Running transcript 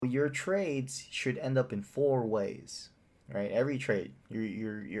Your trades should end up in four ways, right? Every trade,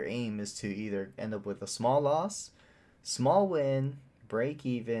 your aim is to either end up with a small loss, small win, break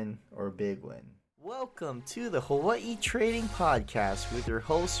even, or big win. Welcome to the Hawaii Trading Podcast with your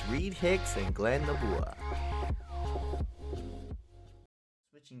hosts Reed Hicks and Glenn Nabua.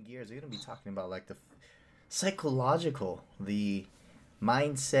 Switching gears, we're going to be talking about like the psychological, the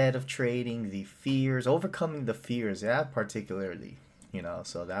mindset of trading, the fears, overcoming the fears, yeah, particularly,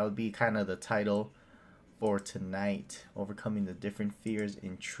 so that would be kind of the title for tonight, overcoming the different fears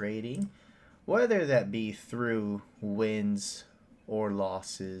in trading, whether that be through wins or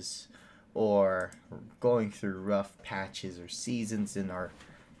losses or going through rough patches or seasons in our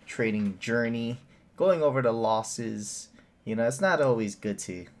trading journey, going over the losses. It's not always good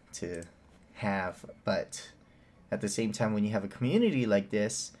to have, but at the same time, when you have a community like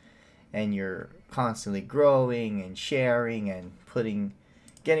this and you're constantly growing and sharing and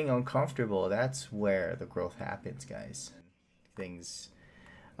getting uncomfortable, that's where the growth happens, guys. Things,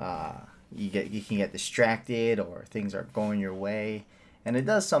 uh, you can get distracted or things aren't going your way, and it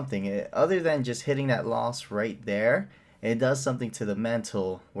does something. Other than just hitting that loss right there, it does something to the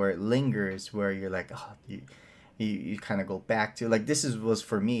mental where it lingers, where you're like, oh, you kind of go back to, like, was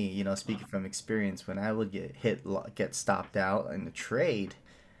for me, speaking from experience, when I would get stopped out in the trade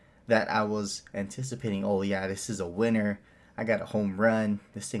that I was anticipating. Oh yeah, this is a winner. I got a home run.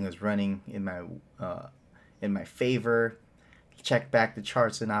 This thing was running in my favor. Check back the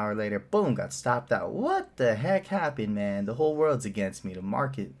charts an hour later. Boom, got stopped out. What the heck happened, man? The whole world's against me. The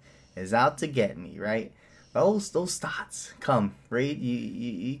market is out to get me, right? Those thoughts come, right?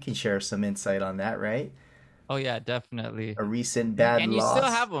 You can share some insight on that, right? Oh yeah, definitely. A recent And bad and you still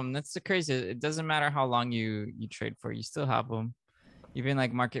loss. have them. That's the crazy. It doesn't matter how long you trade for. You still have them. Even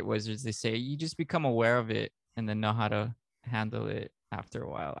like market wizards, they say you just become aware of it and then know how to handle it after a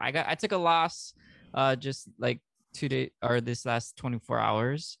while. I took a loss just like 2 days or this last 24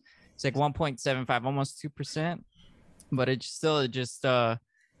 hours. It's like 1.75, almost 2%, but it's still just I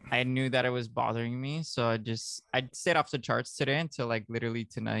knew that it was bothering me, so I stayed off the charts today until like literally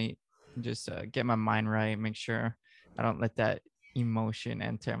tonight. Just get my mind right, make sure I don't let that emotion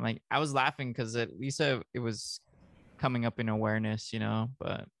enter. I'm like, I was laughing because at least it was coming up in awareness,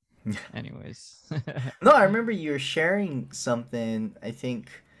 But anyways, No, I remember you were sharing something. I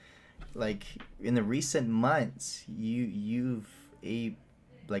think like in the recent months, you've a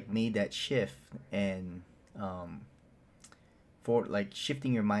like made that shift and um for like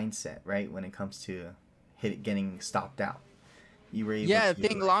shifting your mindset, right? When it comes to getting stopped out, you were able yeah, I to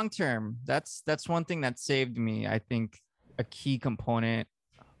think like long term, that's one thing that saved me. I think a key component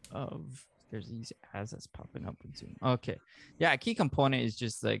of there's these ads that's popping up with Zoom. Okay, yeah, a key component is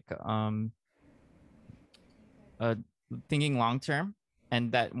just like uh thinking long term,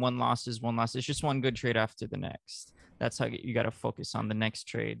 and that one loss is one loss. It's just one good trade after the next. That's how you got to focus on the next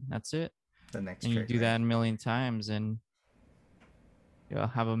trade. That's it. the next And you trade, do right? that a million times and you'll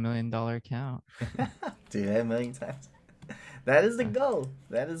have $1 million account. Do that a million times. That is the goal.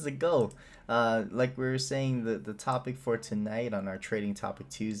 That is the goal. Like we were saying, the topic for tonight on our Trading Topic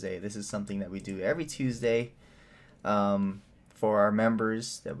Tuesday, this is something that we do every Tuesday for our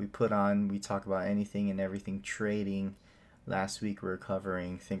members that we put on. We talk about anything and everything trading. Last week we were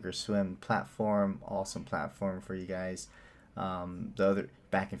covering Thinkorswim platform, awesome platform for you guys. The other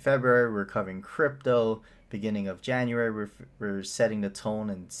back in February we are covering crypto. Beginning of January we're setting the tone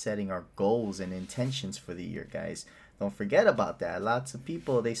and setting our goals and intentions for the year, guys. Don't forget about that. Lots of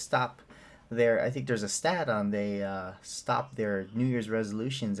people, they stop their, I think there's a stat on, they stop their New Year's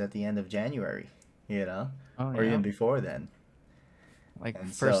resolutions at the end of January, you know, Oh or even yeah, before then. like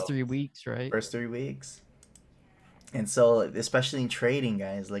And first so, 3 weeks, right? first 3 weeks. And so, especially in trading,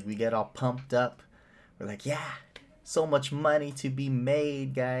 guys, like we get all pumped up. We're like, yeah, so much money to be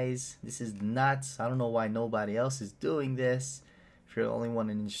made, guys. This is nuts. I don't know why nobody else is doing this. If you're the only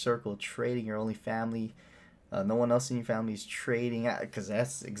one in your circle trading, your only family, no one else in your family is trading, because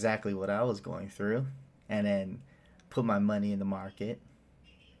that's exactly what I was going through. And then put my money in the market,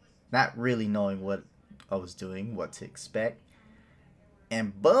 not really knowing what I was doing, what to expect.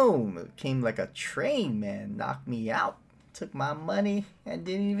 And boom, it came like a train, man. Knocked me out. Took my money and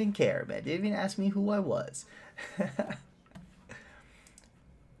didn't even care, man. Didn't even ask me who I was.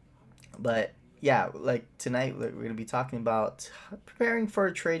 But yeah, like tonight we're gonna be talking about preparing for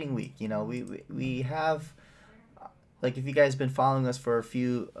a trading week. We have, like, if you guys been following us for a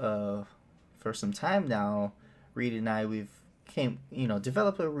few for some time now, Reed and I, we've came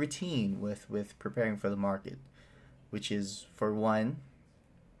develop a routine with preparing for the market, which is, for one,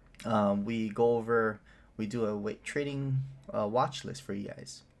 we go over, we do a trading watch list for you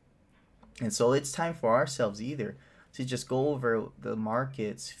guys. And so it's time for ourselves either to just go over the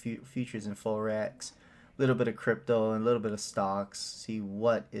markets, futures and forex, a little bit of crypto and a little bit of stocks, see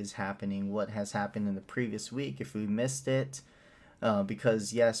what is happening, what has happened in the previous week if we missed it.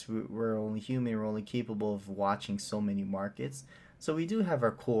 Because yes, we're only human, we're only capable of watching so many markets. So we do have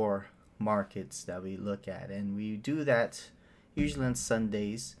our core markets that we look at, and we do that usually on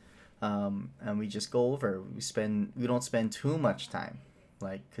Sundays. And we just go over. We don't spend too much time,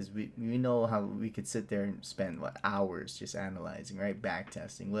 like, because we know how we could sit there and spend what hours just analyzing, right, back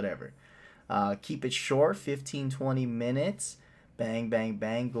testing, whatever. Keep it short, 15-20 minutes. Bang bang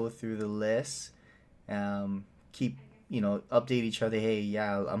bang, go through the list. Keep, update each other. Hey,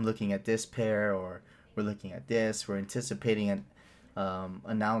 yeah, I'm looking at this pair, or we're looking at this, we're anticipating an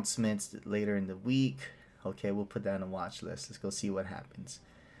announcements later in the week. Okay, we'll put that on a watch list. Let's go see what happens.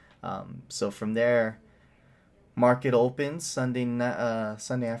 So from there, market opens Sunday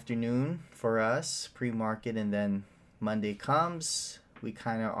afternoon for us, pre-market, and then Monday comes. We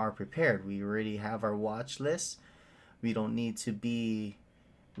kind of are prepared. We already have our watch list. We don't need to be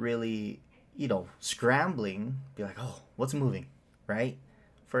really, scrambling. Be like, oh, what's moving, right?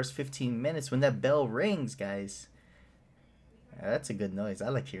 First 15 minutes when that bell rings, guys. That's a good noise. I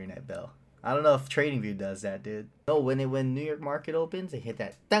like hearing that bell. I don't know if TradingView does that, dude. No, when New York market opens, they hit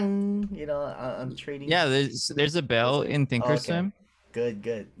that ding, on trading. Yeah, there's a bell in Oh, okay. Thinkorswim. Good,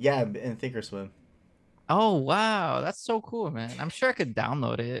 good. Yeah, in Thinkorswim. Oh wow, that's so cool, man. I'm sure I could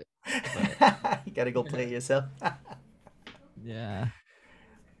download it, but You gotta go play it yourself. yeah.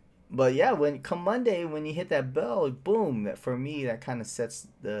 But yeah, when come Monday, when you hit that bell, boom! That for me, that kind of sets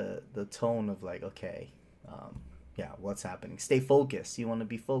the tone of like, okay, yeah, what's happening? Stay focused. You want to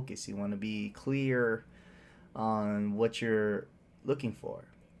be focused. You want to be clear on what you're looking for,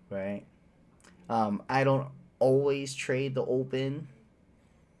 right? I don't always trade the open.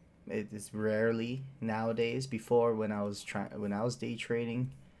 It is rarely nowadays. Before, when I was day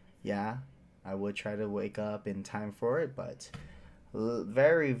trading, yeah, I would try to wake up in time for it, but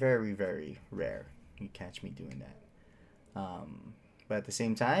very, very, very rare you catch me doing that. But at the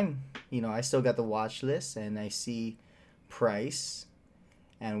same time, I still got the watch list, and I see price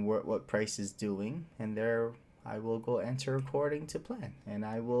and what price is doing, and there I will go enter according to plan, and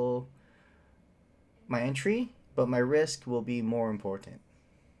I will my entry, but my risk will be more important,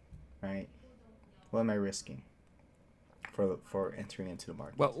 right? What am I risking for entering into the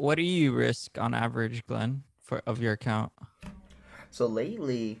markets? What do you risk on average, Glenn, for of your account? So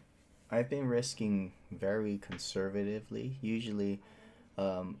lately, I've been risking very conservatively. Usually,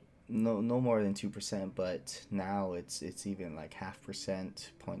 no more than 2%, but now it's even like half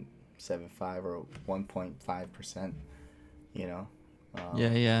percent, 0.75 or 1.5%. You know, Yeah,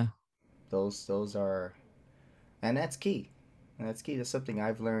 um, yeah. those are, and that's key. And that's key. That's something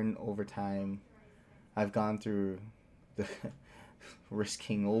I've learned over time. I've gone through the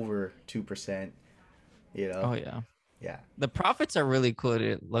risking over 2%. You know, Oh yeah. yeah, The profits are really cool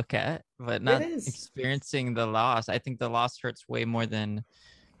to look at, but it not is. experiencing the loss. I think the loss hurts way more than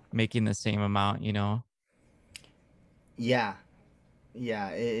making the same amount, you know? Yeah, yeah,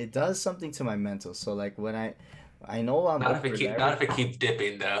 it does something to my mental. So like when I know I'm Not if it over keep not leverage. if it keeps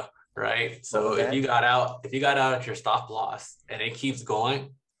dipping though, right? What was So that? if you got out at your stop loss and it keeps going,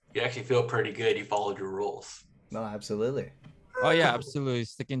 you actually feel pretty good. You followed your rules. No, absolutely. Oh yeah, absolutely.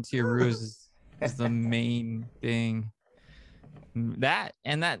 Sticking to your rules is the main thing. That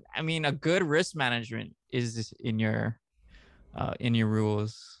and that I mean a good risk management is in your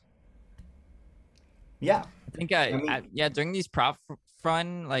rules. Yeah, I think I I mean, yeah, during these prop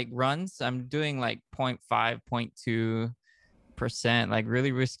fun like runs, I'm doing like 0.5, 0.2%, like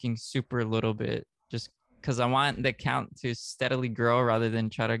really risking super little bit just because I want the account to steadily grow rather than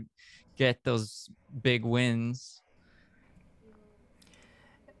try to get those big wins.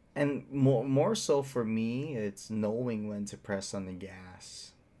 and more so for me, it's knowing when to press on the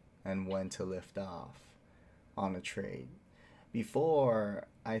gas and when to lift off on a trade. Before,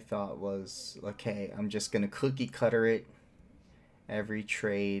 I thought was okay, I'm just gonna cookie cutter it every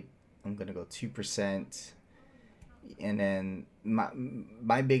trade. I'm gonna go 2%, and then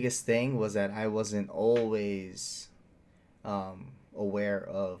my biggest thing was that I wasn't always aware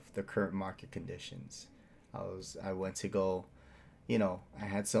of the current market conditions. I went to go, I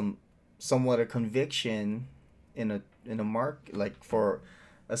had somewhat a conviction in a mark, like, for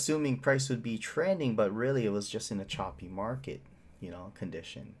assuming price would be trending, but really it was just in a choppy market,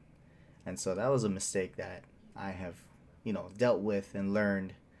 condition. And so that was a mistake that I have, dealt with and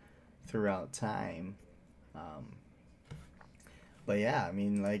learned throughout time. Um, but yeah, I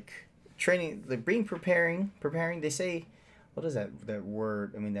mean, like, training, like, being preparing. They say what is that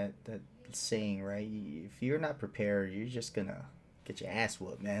word? I mean that saying, right? If you're not prepared, you're just gonna get your ass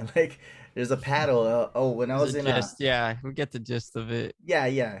whooped, man. Like there's a paddle. Oh, when I There's a was in a gist. Yeah, we get the gist of it. yeah,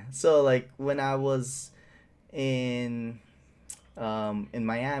 yeah. So like when I was in in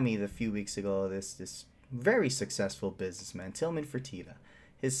Miami a few weeks ago, this very successful businessman, Tillman Fertitta,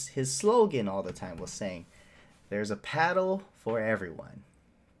 his slogan all the time was saying, "There's a paddle for everyone,"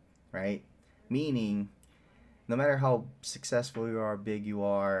 right? Meaning, no matter how successful you are, big you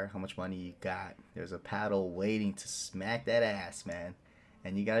are, how much money you got, there's a paddle waiting to smack that ass, man,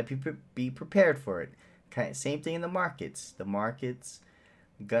 and you gotta be prepared for it. Same thing in the markets. The markets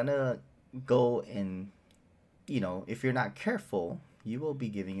gonna go and if you're not careful, you will be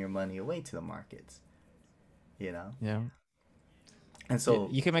giving your money away to the markets, you know? Yeah. And so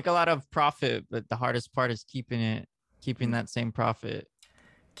You can make a lot of profit, but the hardest part is keeping that same profit.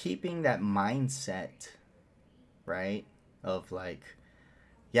 keeping that mindset, right? Of like,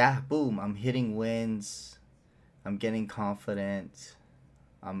 yeah, boom, I'm hitting wins, I'm getting confident,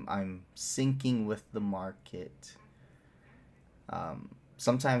 I'm syncing with the market.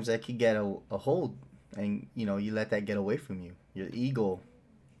 Sometimes that could get a hold and you let that get away from you. Your ego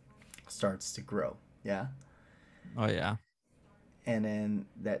starts to grow. Yeah. Oh yeah. And then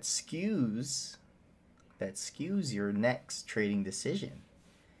that skews your next trading decision.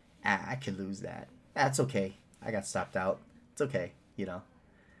 I could lose that. That's okay. I got stopped out. It's okay.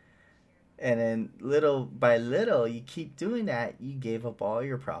 And then little by little, you keep doing that, you gave up all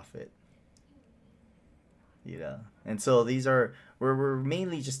your profit. And so these are we're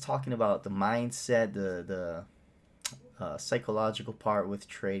mainly just talking about the mindset, the psychological part with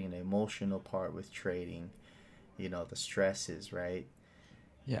trading, the emotional part with trading, the stresses, right?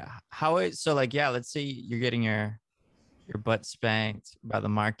 Yeah. How it so like yeah, let's say you're getting your butt spanked by the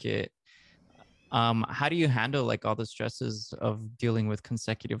market. How do you handle like all the stresses of dealing with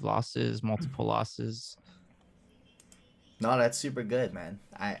consecutive losses, multiple losses? No, that's super good, man.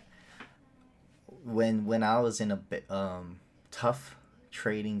 When I was in a bit tough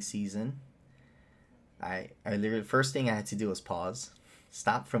trading season, I literally first thing I had to do was pause,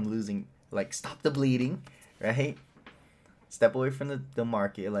 stop from losing, like stop the bleeding, right? Step away from the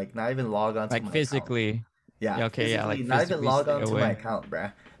market, like not even log on to Like my account. physically. Yeah, Yeah, okay, yeah, physically, like not even physically log stay on to my away. account,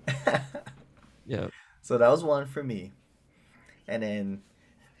 bruh. Yeah. So that was one for me. And then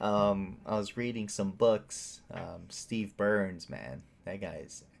I was reading some books. Steve Burns, man, that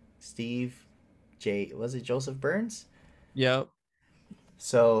guy's Steve J. Was it Joseph Burns? Yep.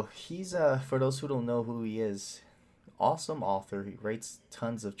 So he's for those who don't know who he is, awesome author. He writes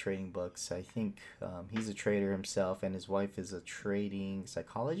tons of trading books. I think he's a trader himself, and his wife is a trading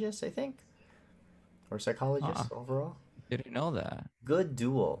psychologist. I think, or Uh, psychologist overall. didn't know that. Good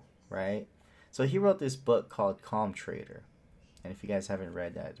duo, right? So he wrote this book called Calm Trader, and if you guys haven't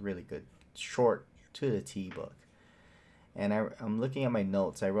read that, it's really good, short to the T book. And I'm looking at my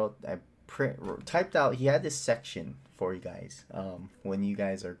notes. Typed out. He had this section for you guys when you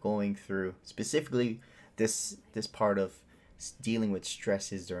guys are going through specifically this part of dealing with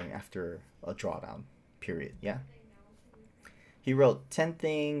stresses during after a drawdown period. Yeah, he wrote 10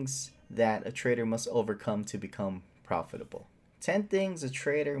 things that a trader must overcome to become profitable. 10 things a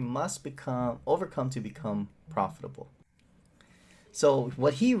trader must become overcome to become profitable. So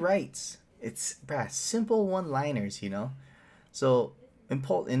what he writes, it's simple one-liners. So,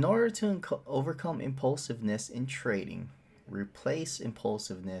 in order to overcome impulsiveness in trading, replace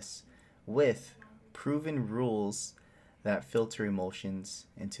impulsiveness with proven rules that filter emotions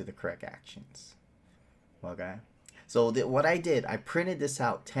into the correct actions. Okay? So, what I did, I printed this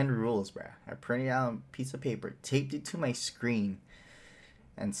out 10 rules, bruh. I printed out on a piece of paper, taped it to my screen,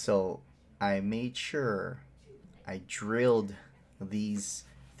 and so I made sure I drilled these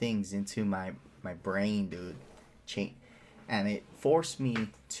things into my brain, dude. Change, and it forced me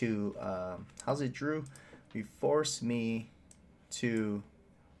to how's it, Drew? It forced me to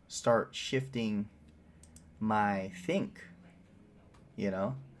start shifting my think,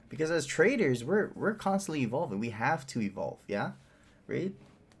 because as traders we're constantly evolving. We have to evolve, yeah, right?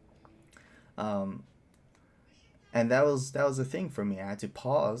 Um, and that was the thing for me. I had to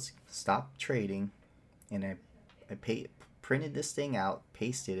pause, stop trading, and I printed this thing out,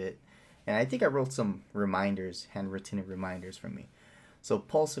 pasted it, and I think I wrote some reminders, handwritten reminders for me. So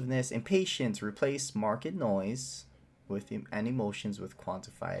impulsiveness, impatience, replace market noise with and emotions with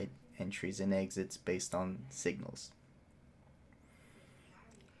quantified entries and exits based on signals.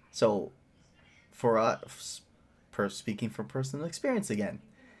 So for us, speaking from personal experience again,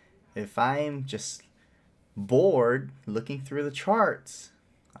 if I'm just bored looking through the charts,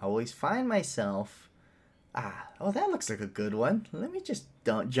 I always find myself Oh, that looks like a good one. Let me just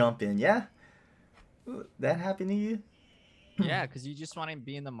don't jump in. Yeah, that happened to you? Yeah, because you just want to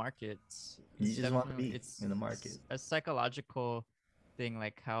be in the market. You It's just want to definitely be in the market. it's a psychological thing,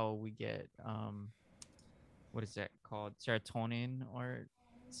 like how we get what is that called, serotonin, or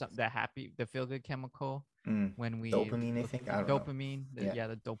some that happy, the feel good chemical Mm. when we Dopamine, I look think. for I don't know. dopamine. Yeah. Yeah,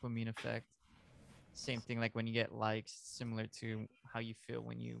 the dopamine effect. Same thing, like when you get likes, similar to how you feel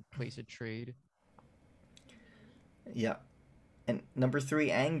when you place a trade. Yeah. And number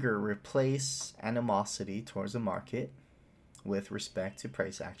three, anger. Replace animosity towards the market with respect to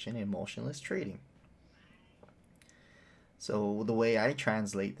price action and emotionless trading. So the way I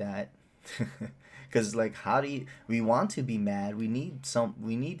translate that, because like, how do you? We want to be mad. We need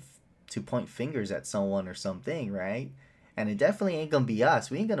to point fingers at someone or something, right? And it definitely ain't gonna be us.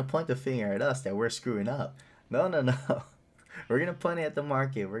 We ain't gonna point the finger at us that we're screwing up. No, no, no. We're gonna point it at the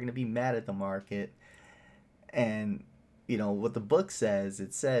market. We're gonna be mad at the market. And what the book says,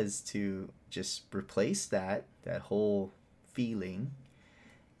 it says to just replace that whole feeling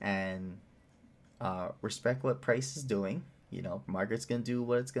and respect what price is doing. Market's gonna do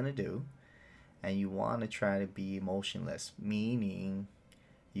what it's gonna do, and you want to try to be emotionless, meaning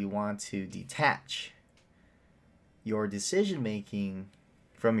you want to detach your decision making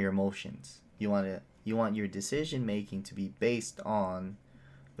from your emotions. You want your decision making to be based on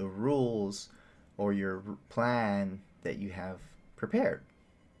the rules or your plan that you have prepared.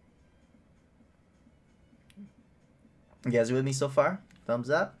 You guys with me so far? Thumbs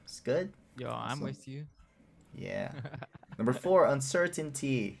up. It's good. Yo, I'm Awesome. with you. Yeah. Number four,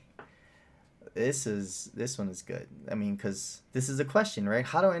 uncertainty. This one is good. I mean, because this is a question, right?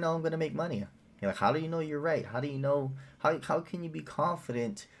 How do I know I'm gonna make money? You're like, how do you know you're right? How do you know? How can you be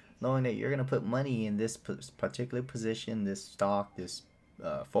confident knowing that you're gonna put money in this particular position, this stock, this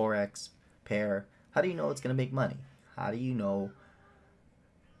forex pair? How do you know it's gonna make money? How do you know?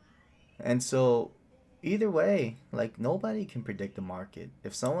 And so, either way, like nobody can predict the market.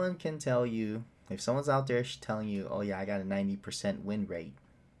 If someone's out there telling you, oh yeah, I got a 90% win rate,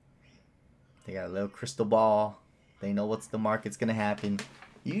 they got a little crystal ball. They know what's the market's gonna happen.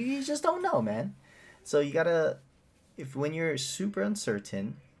 You just don't know, man. So you gotta if when you're super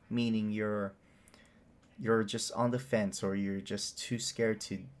uncertain, meaning you're just on the fence or you're just too scared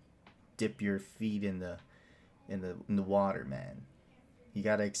to dip your feet in the water, man. You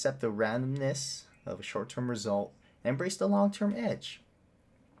gotta accept the randomness of a short term result and embrace the long term edge.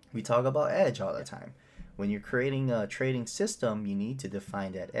 We talk about edge all the time. When you're creating a trading system, you need to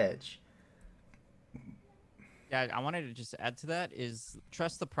define that edge. Yeah, I wanted to just add to that is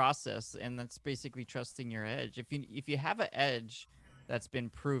trust the process, and that's basically trusting your edge. If you have an edge that's been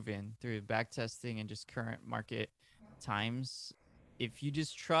proven through back testing and just current market times, if you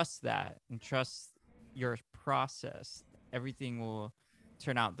just trust that and trust your process, everything will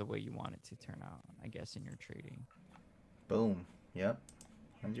turn out the way you want it to turn out, I guess, in your trading. Boom. Yep.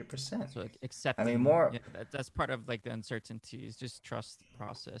 100%. So like I mean, accepting, more. yeah, that's part of like the uncertainty is just trust the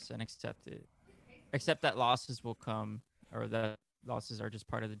process and accept it. Accept that losses will come, or that losses are just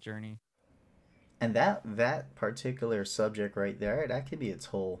part of the journey. And that particular subject right there, that could be it's a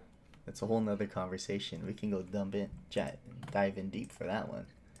whole nother conversation. We can go dive in deep for that one.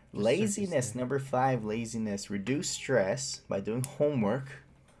 Just surface Laziness, there. number five, laziness. Reduce stress by doing homework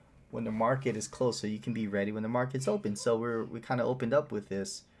when the market is closed so you can be ready when the market's open. So we kind of opened up with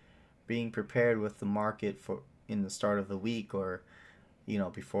this being prepared with the market for in the start of the week or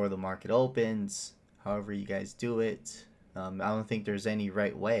before the market opens, however you guys do it. I don't think there's any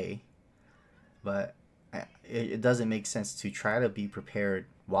right way, but it doesn't make sense to try to be prepared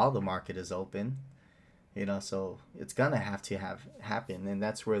while the market is open. So it's gonna have to have happen, and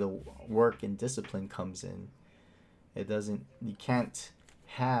that's where the work and discipline comes in. You can't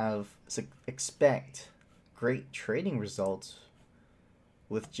have expect great trading results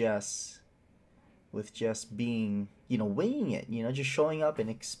with just being winging it, just showing up and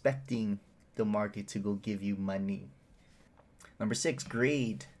expecting the market to go give you money. Number six,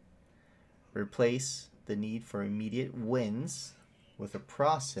 greed. Replace the need for immediate wins with a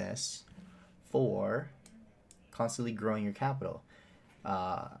process for constantly growing your capital.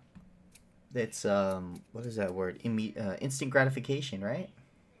 Uh, it's what is that word? Instant gratification, right?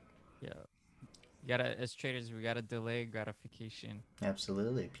 Yeah, you gotta, as traders, we gotta delay gratification.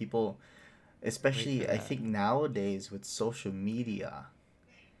 Absolutely. People, Wait for especially I that. think nowadays with social media,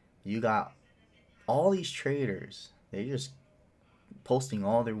 you got all these traders. They're just posting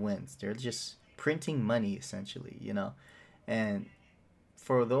all their wins. They're just printing money essentially. And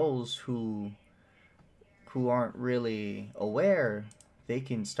for those who aren't really aware, they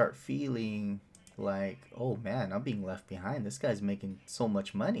can start feeling like, oh man, I'm being left behind. This guy's making so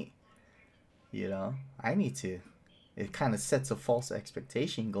much money. You know, I need to. It kind of sets a false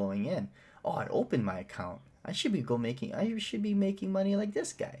expectation going in. Oh, I opened my account. I should be making. I should be making money like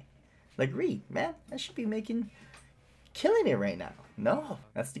this guy, like Reed. Man, I should be killing it right now. No,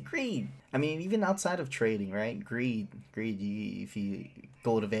 that's the greed. I mean, even outside of trading, right? Greed. If you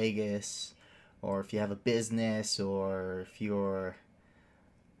go to Vegas, or if you have a business, or if you're,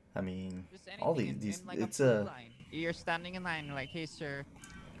 I mean, Just all anything these in like a it's food line. You're standing in line, you're like, hey sir,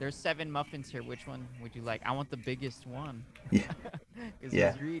 there's 7 muffins here. Which one would you like? I want the biggest one. Yeah, Because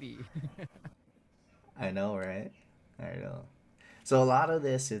yeah. he's greedy. I know, right? I know. So a lot of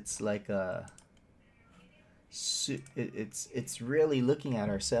this, it's like it's really looking at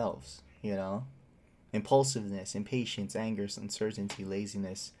ourselves, you know, impulsiveness, impatience, anger, uncertainty,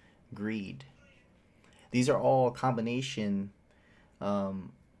 laziness, greed. These are all a combination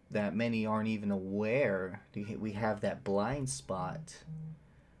that many aren't even aware. We have that blind spot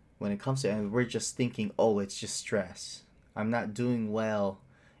when it comes to, and we're just thinking, oh, it's just stress. I'm not doing well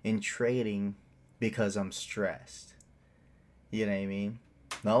in trading because I'm stressed. You know what I mean?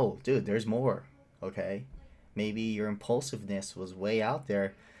 No, dude, there's more. Okay? Maybe your impulsiveness was way out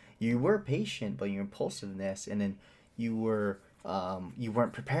there. You were patient, but your impulsiveness, and then you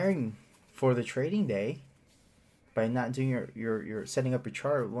weren't preparing for the trading day by not doing your setting up your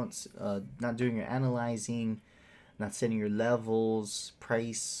chart once, not doing your analyzing, not setting your levels,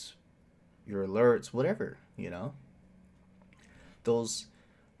 price, your alerts, whatever, you know. Those,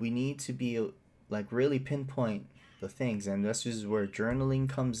 we need to be like really pinpoint the things, and this is where journaling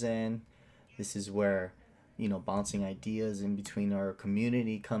comes in. This is where, you know, bouncing ideas in between our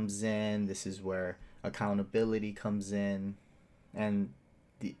community comes in. This is where accountability comes in, and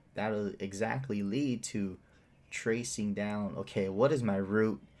that'll exactly lead to tracing down, okay, what is my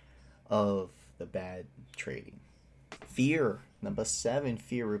root of the bad trading? Fear. Number 7,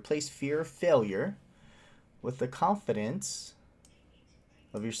 fear. Replace fear of failure with the confidence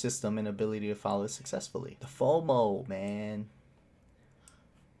of your system and ability to follow it successfully. The FOMO, man.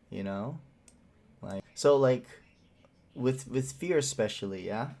 You know? Like with fear especially,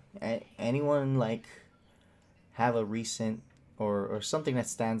 yeah? Anyone like have a recent or something that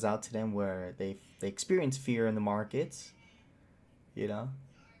stands out to them where they experience fear in the markets, you know?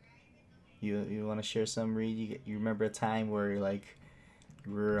 You want to share some, Reed? You remember a time where you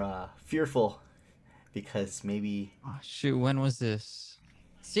were fearful because maybe Oh, shoot, when was this?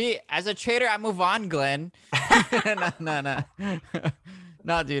 See, as a trader, I move on, Glenn. No.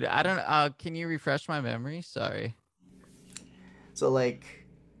 No, dude, I don't. Can you refresh my memory? Sorry. so like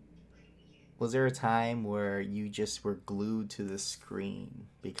was there a time where you just were glued to the screen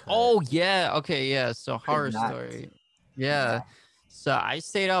because Oh yeah. Okay. Yeah. So could horror not story. Yeah. yeah. So I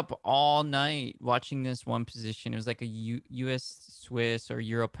stayed up all night watching this one position. It was like a U.S. Swiss or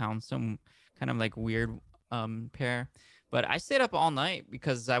Euro pound, some kind of like weird pair. But I stayed up all night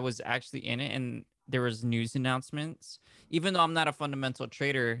because I was actually in it, and there was news announcements. Even though I'm not a fundamental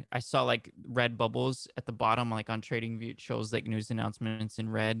trader, I saw like red bubbles at the bottom, like on TradingView. It shows like news announcements in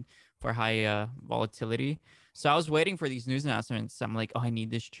red for high volatility. So I was waiting for these news announcements. I'm like, oh, I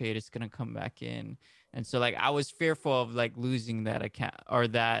need this trade. It's gonna come back in. And so like I was fearful of like losing that account or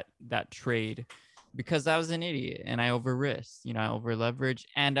that trade because I was an idiot and I over risked, you know, I over leveraged,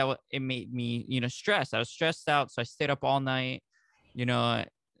 and it made me, you know, stressed. I was stressed out, so I stayed up all night, you know,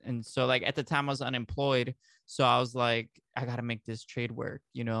 and so like at the time I was unemployed, so I was like, I gotta make this trade work,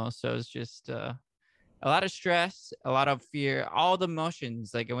 you know. So it's just a lot of stress, a lot of fear, all the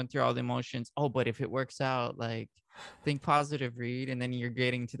emotions. Like I went through all the emotions. Oh, but if it works out, like think positive, Reed, and then you're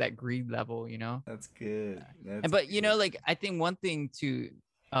getting to that greed level, you know. That's good. And That's but you know, good. like I think one thing to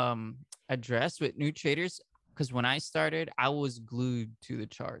um address with new traders, because when I started, I was glued to the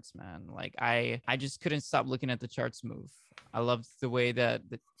charts, man. Like I just couldn't stop looking at the charts move. I loved the way that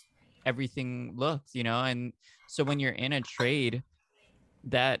everything looked, you know. And so when you're in a trade,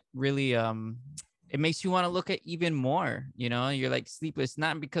 that really it makes you want to look at even more, you know. You're like sleepless,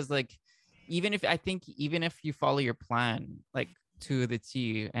 not because like even if you follow your plan like to the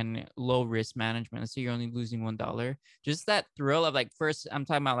T and low risk management, let's say you're only losing $1, just that thrill of like, first I'm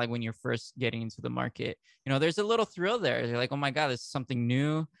talking about like when you're first getting into the market, you know, there's a little thrill there. You're like, oh my god, this is something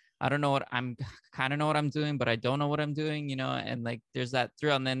new. I don't know what I'm kind of know what I'm doing, but I don't know what I'm doing, you know. And like there's that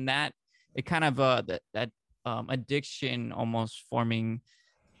thrill, and then that it kind of that addiction almost forming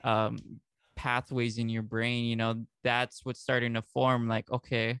um pathways in your brain, you know. That's what's starting to form, like,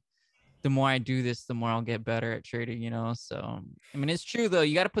 okay, the more I do this, the more I'll get better at trading, you know. So I mean, it's true though,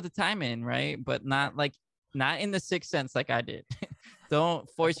 you got to put the time in, right? But not in the sixth sense like I did. Don't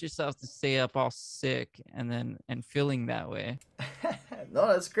force yourself to stay up all sick and feeling that way. No,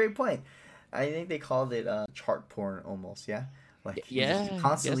 that's a great point. I think they called it chart porn almost. Yeah, like you just Yeah, guess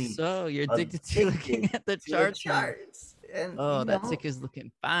constantly so. You're addicted to looking addicted at the to the charts and charts, and oh, that tick is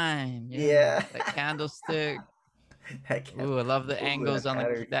looking fine. Yeah, yeah, that candlestick. I can't. Ooh, I love the Ooh, angles that on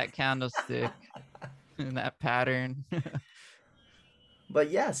pattern. that candlestick and that pattern. But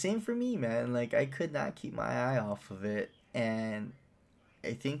yeah, same for me, man. Like I could not keep my eye off of it, and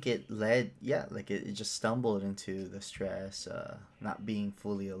I think it led, yeah, like it just stumbled into the stress, not being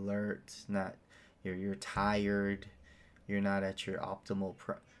fully alert, not you're tired, you're not at your optimal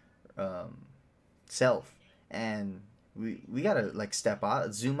um, self, and we gotta like step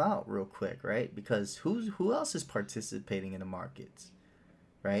out, zoom out real quick, right? Because who else is participating in the markets,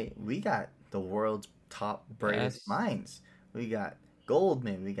 right? We got the world's top brightest Yes. minds. We got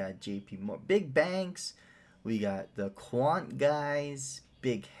Goldman, we got JP Morgan, big banks, we got the quant guys,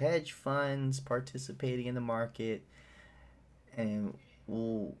 big hedge funds participating in the market. And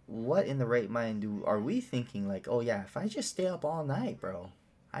what in the right mind do are we thinking like, oh yeah, if I just stay up all night, bro,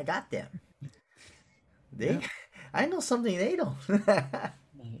 I got them. They Yep. I know something they don't.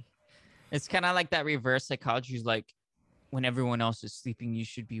 It's kind of like that reverse psychology is like when everyone else is sleeping, you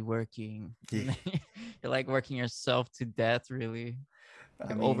should be working. Yeah. And then you're like working yourself to death, really. I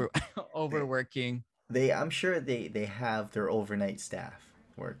Like mean, overworking. I'm sure they have their overnight staff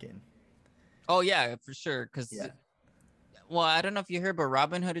working. Oh yeah, for sure. Because Yeah. well, I don't know if you heard, but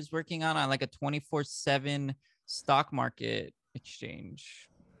Robinhood is working on like a 24/7 stock market exchange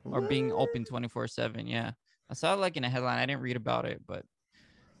or being What? open 24/7. Yeah. I saw it like in a headline. I didn't read about it, but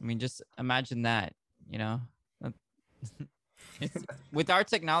I mean, just imagine that, you know. Uh, It's with our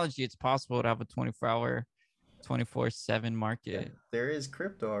technology, it's possible to have a 24-hour, 24/7 Yeah, market. there is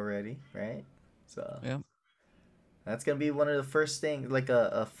crypto already, right? So Yeah. that's gonna be one of the first things, like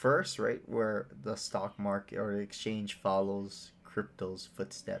a first, right, where the stock market or the exchange follows crypto's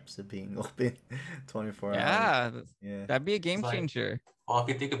footsteps of being open 24 hours. Yeah. Yeah. That'd be a It's game like, changer. well, if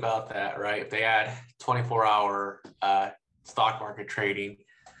you think about that, right? If they add 24-hour stock market trading,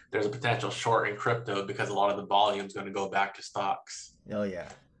 there's a potential short in crypto because a lot of the volume is going to go back to stocks. Oh yeah,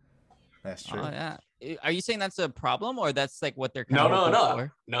 that's Oh true. yeah. Are you saying that's a problem or that's like what they're kind No, of no, hoping no,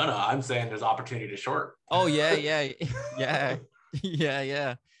 for? no, no. I'm saying there's opportunity to short. Oh yeah, yeah, yeah, yeah,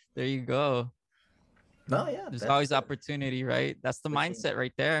 yeah. There you go. No, yeah, There's that's always opportunity, right? That's the pushing mindset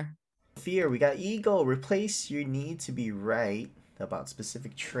right there. fear. We got ego. Replace your need to be right about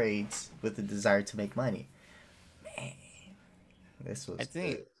specific trades with the desire to make money. Man, this I was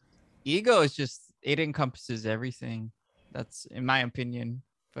think good. ego is just it encompasses everything. That's in my opinion,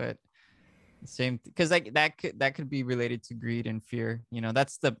 but same because like that could be related to greed and fear. You know,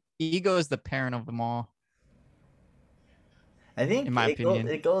 that's the ego is the parent of them all, I in think my opinion.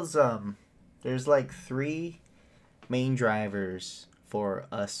 it goes there's like three main drivers for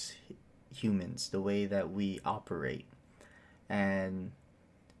us humans, the way that we operate. And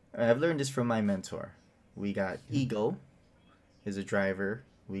I've learned this from my mentor. We got Yeah. ego is a driver.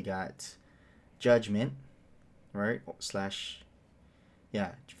 We got judgment, right? Slash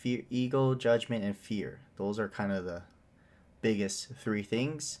yeah, fear, ego, judgment and fear. Those are kind of the biggest three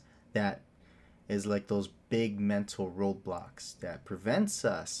things that is like those big mental roadblocks that prevents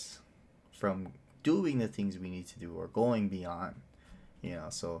us from doing the things we need to do or going beyond,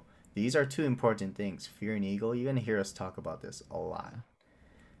 so these are two important things, fear and ego. You're going to hear us talk about this a lot.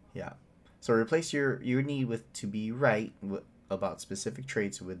 Yeah. So replace your need with to be right about specific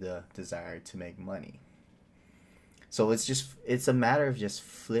traits with the desire to make money. So it's a matter of just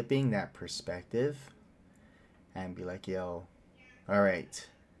flipping that perspective and be like, yo, all right,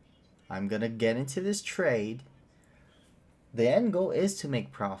 I'm gonna get into this trade. The end goal is to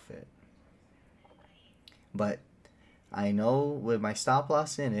make profit. But I know with my stop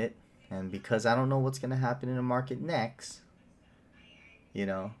loss in it, and because I don't know what's gonna happen in the market next, you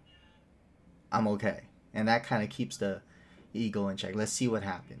know, I'm okay. And that kind of keeps the ego in check. Let's see what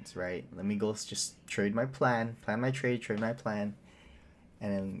happens, right? Let me go just plan my trade my plan,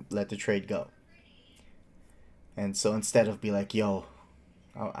 and then let the trade go. And so instead of be like, yo,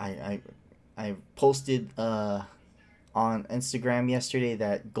 I posted on Instagram yesterday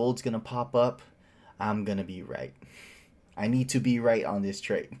that gold's gonna pop up. I'm gonna be right. I need to be right on this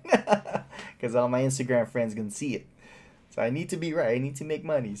trade because all my Instagram friends can see it. So I need to be right. I need to make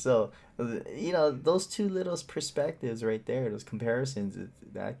money. So those two little perspectives right there, those comparisons,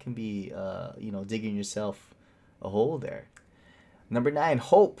 that can be digging yourself a hole there. Number 9,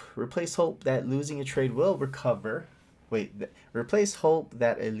 hope. Replace hope that losing a trade will recover. Replace hope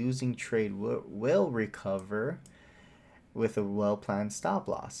that a losing trade will recover with a well planned stop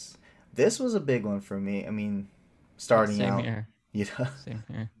loss. This was a big one for me. I mean, Yeah, starting same out, here. you know. Same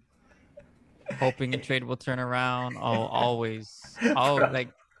here. Hoping a trade will turn around. Oh, always. Oh, Bro, like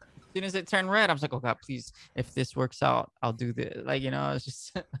as soon as it turned red, I was like, oh God, please, if this works out, I'll do this. Like, it's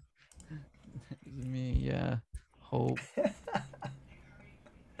just me. Yeah. Hope.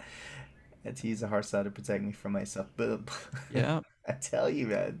 had to use a hard side to protect me from myself. But Yeah. I tell you,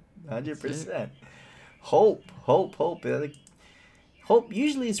 man, hundred That's it. percent. Hope, hope, hope. Like, hope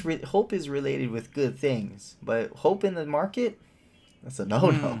usually hope is related with good things, but hope in the market, that's a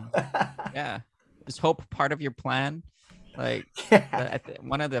no no. Mm, yeah. Is hope part of your plan? Like Yeah,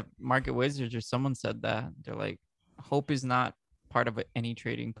 one of the market wizards or someone said that. They're like, hope is not part of any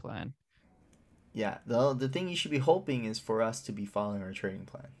trading plan. yeah. The thing you should be hoping is for us to be following our trading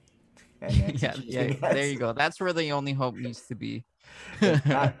plan and Yeah, yeah. executing There as. you go. That's where the only hope needs to be. It's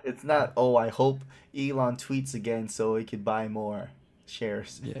not. It's not. Oh, I hope Elon tweets again so he could buy more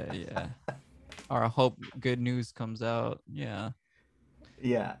shares. Yeah, yeah. Or I hope good news comes out. Yeah.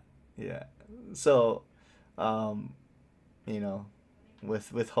 Yeah, yeah. So, um, you know,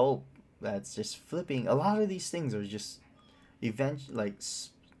 with hope, that's just flipping. A lot of these things are just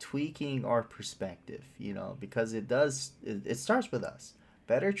tweaking our perspective. Because it does. It starts with us.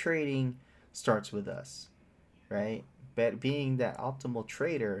 Better trading starts with us, right? But being that optimal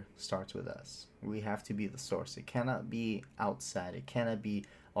trader starts with us. We have to be the source. It cannot be outside. It cannot be,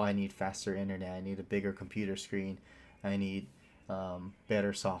 oh, I need faster internet. I need a bigger computer screen. I need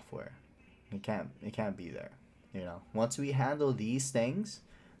better software. It can't be there. Once we handle these things,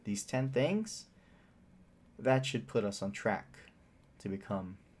 these 10 things, that should put us on track to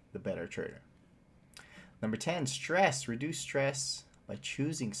become the better trader. Number 10, stress. Reduce stress by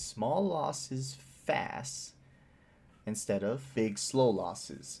choosing small losses fast instead of big slow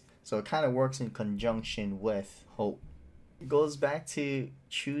losses. So it kind of works in conjunction with hope. It goes back to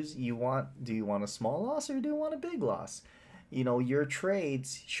do you want a small loss or do you want a big loss? Your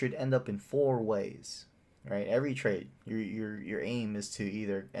trades should end up in four ways, right? Every trade, your aim is to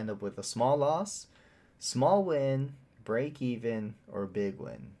either end up with a small loss, small win, break even, or big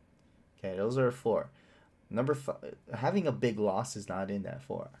win. Okay, those are four. Number five, having a big loss is not in that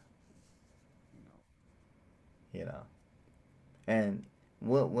four. You know, and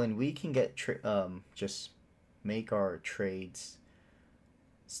when we can just make our trades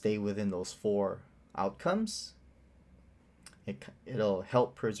stay within those four outcomes, it'll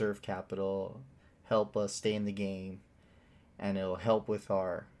help preserve capital, help us stay in the game, and it'll help with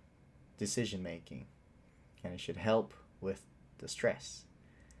our decision making, and it should help with the stress.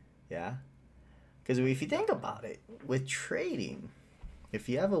 Yeah, because if you think about it, with trading, if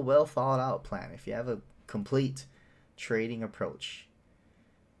you have a well thought out plan, if you have a complete trading approach,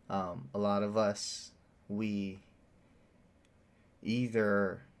 a lot of us, we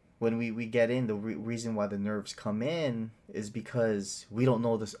either when we get in, the reason why the nerves come in is because we don't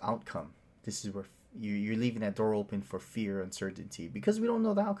know this outcome. This is where you're leaving that door open for fear, uncertainty, because we don't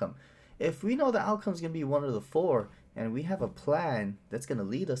know the outcome. If we know the outcome is going to be one of the four, and we have a plan that's going to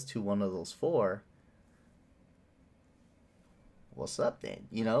lead us to one of those four, what's up then?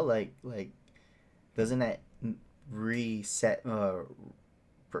 Like doesn't that reset,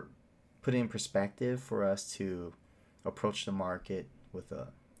 put in perspective for us to approach the market with a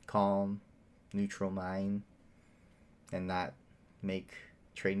calm, neutral mind and not make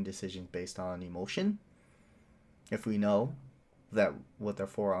trading decisions based on emotion if we know that what their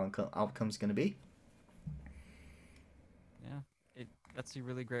four outcome is going to be? Yeah. That's a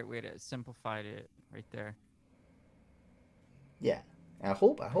really great way to simplify it right there. Yeah. I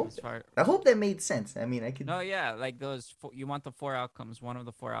hope As far that made sense. I mean, I could. No, yeah, like you want the four outcomes, one of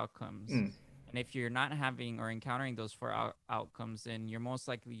the four outcomes. Mm. And if you're not having or encountering those four outcomes, then you're most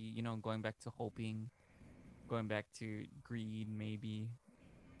likely, going back to hoping, going back to greed, maybe.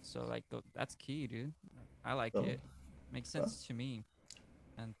 So, like, that's key, dude. I like Oh, it. Makes well, sense to me.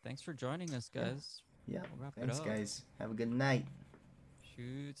 And thanks for joining us, yeah. guys. Yeah. We'll wrap it Thanks, up. guys. Have a good night.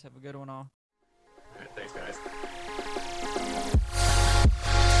 Shoots. Have a good one, all. All right, thanks, guys.